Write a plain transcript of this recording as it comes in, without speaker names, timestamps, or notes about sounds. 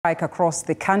Across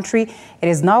the country, it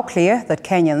is now clear that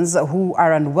Kenyans who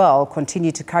are unwell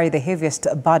continue to carry the heaviest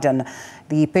burden.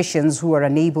 The patients who are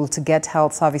unable to get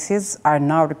health services are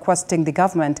now requesting the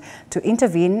government to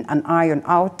intervene and iron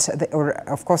out,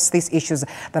 of course, these issues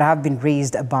that have been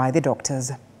raised by the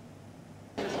doctors.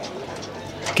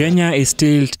 Kenya is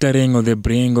still teetering on the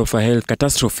brink of a health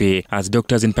catastrophe as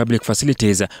doctors in public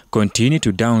facilities continue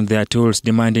to down their tools,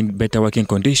 demanding better working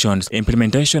conditions,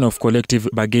 implementation of collective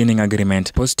bargaining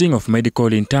agreement, posting of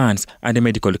medical interns, and a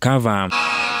medical cover.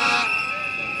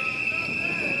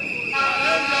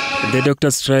 The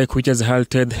doctors' strike, which has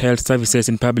halted health services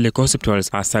in public hospitals,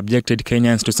 has subjected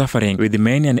Kenyans to suffering, with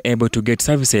many unable to get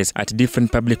services at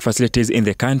different public facilities in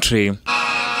the country.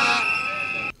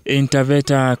 In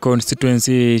Taveta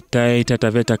constituency, Taita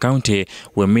Taveta County,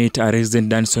 we meet a resident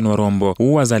Danson Warombo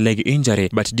who has a leg injury,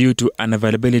 but due to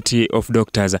unavailability of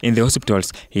doctors in the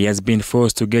hospitals, he has been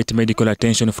forced to get medical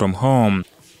attention from home.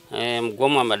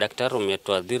 Mgomo wa madaktari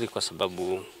umetuadhiri kwa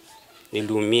sababu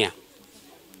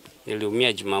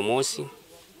niliumia Jumamosi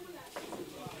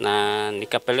na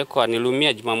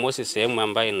niliumia Jumamosi sehemu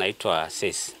ambayo inaitwa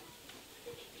SES.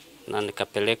 Na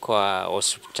nikapelekwa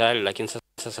hospitali, lakini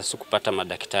sasa sikupata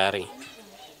madaktari.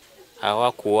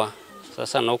 Hawakuwa.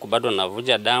 Sasa na huku bado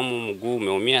navuja damu, mguu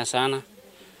umeumia sana.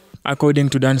 According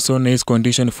to Danson, his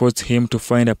condition forced him to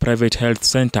find a private health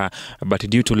center, but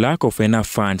due to lack of enough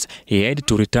funds, he had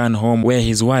to return home where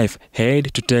his wife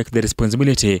had to take the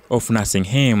responsibility of nursing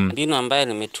him. Mbinu ambayo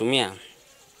nimetumia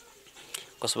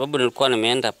kwa sababu nilikuwa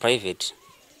nimeenda private,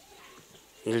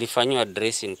 nilifanywa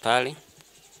dressing pale.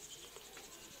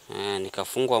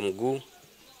 Nikafungwa mguu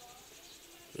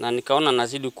na nikaona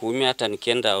nazidi kuumia hata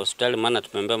nikienda hospitali, maana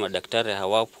tumeambiwa madaktari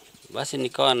hawapo. Basi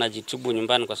nikawa najitibu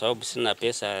nyumbani kwa sababu sina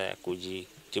pesa ya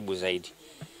kujitibu zaidi.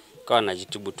 Nikawa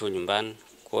najitibu tu nyumbani,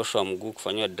 kuoshwa mguu,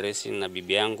 kufanywa dressing na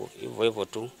bibi yangu, hivyo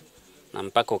tu, na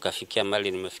mpaka ukafikia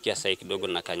mali nimefikia sasa kidogo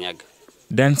na kanyaga.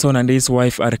 Danson and his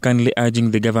wife are kindly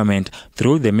urging the government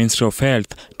through the Ministry of Health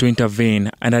to intervene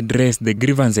and address the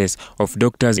grievances of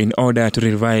doctors in order to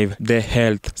revive the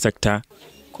health sector.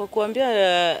 Kwa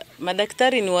kuambia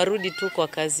madaktari ni warudi tu kwa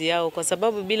kazi yao, kwa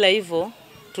sababu bila hivyo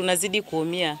tunazidi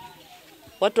kuumia.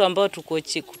 Watu ambao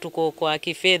tuko kwa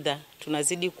kifedha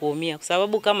tunazidi kuumia, kwa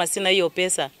sababu kama sina hiyo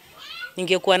pesa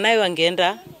ningekuwa nayo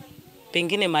angeenda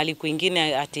pengine mahali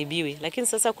kwingine atibiwe, lakini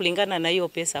sasa kulingana na hiyo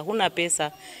pesa huna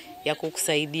pesa ya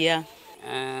kukusaidia.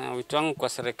 Wito wangu kwa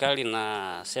serikali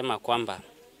nasema kwamba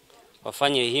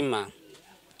wafanye hima,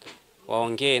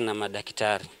 waongee na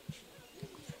madaktari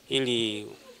ili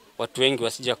watu wengi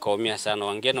wasije kaumia sana.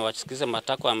 Waongee na wasikize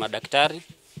matakwa ya madaktari,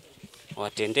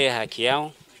 watendee haki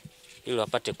yao ili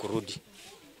wapate kurudi.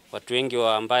 Watu wengi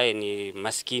ambaye ni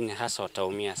maskini hasa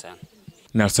wataumia sana.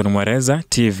 Nelson Mwareza,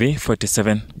 TV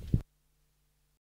 47.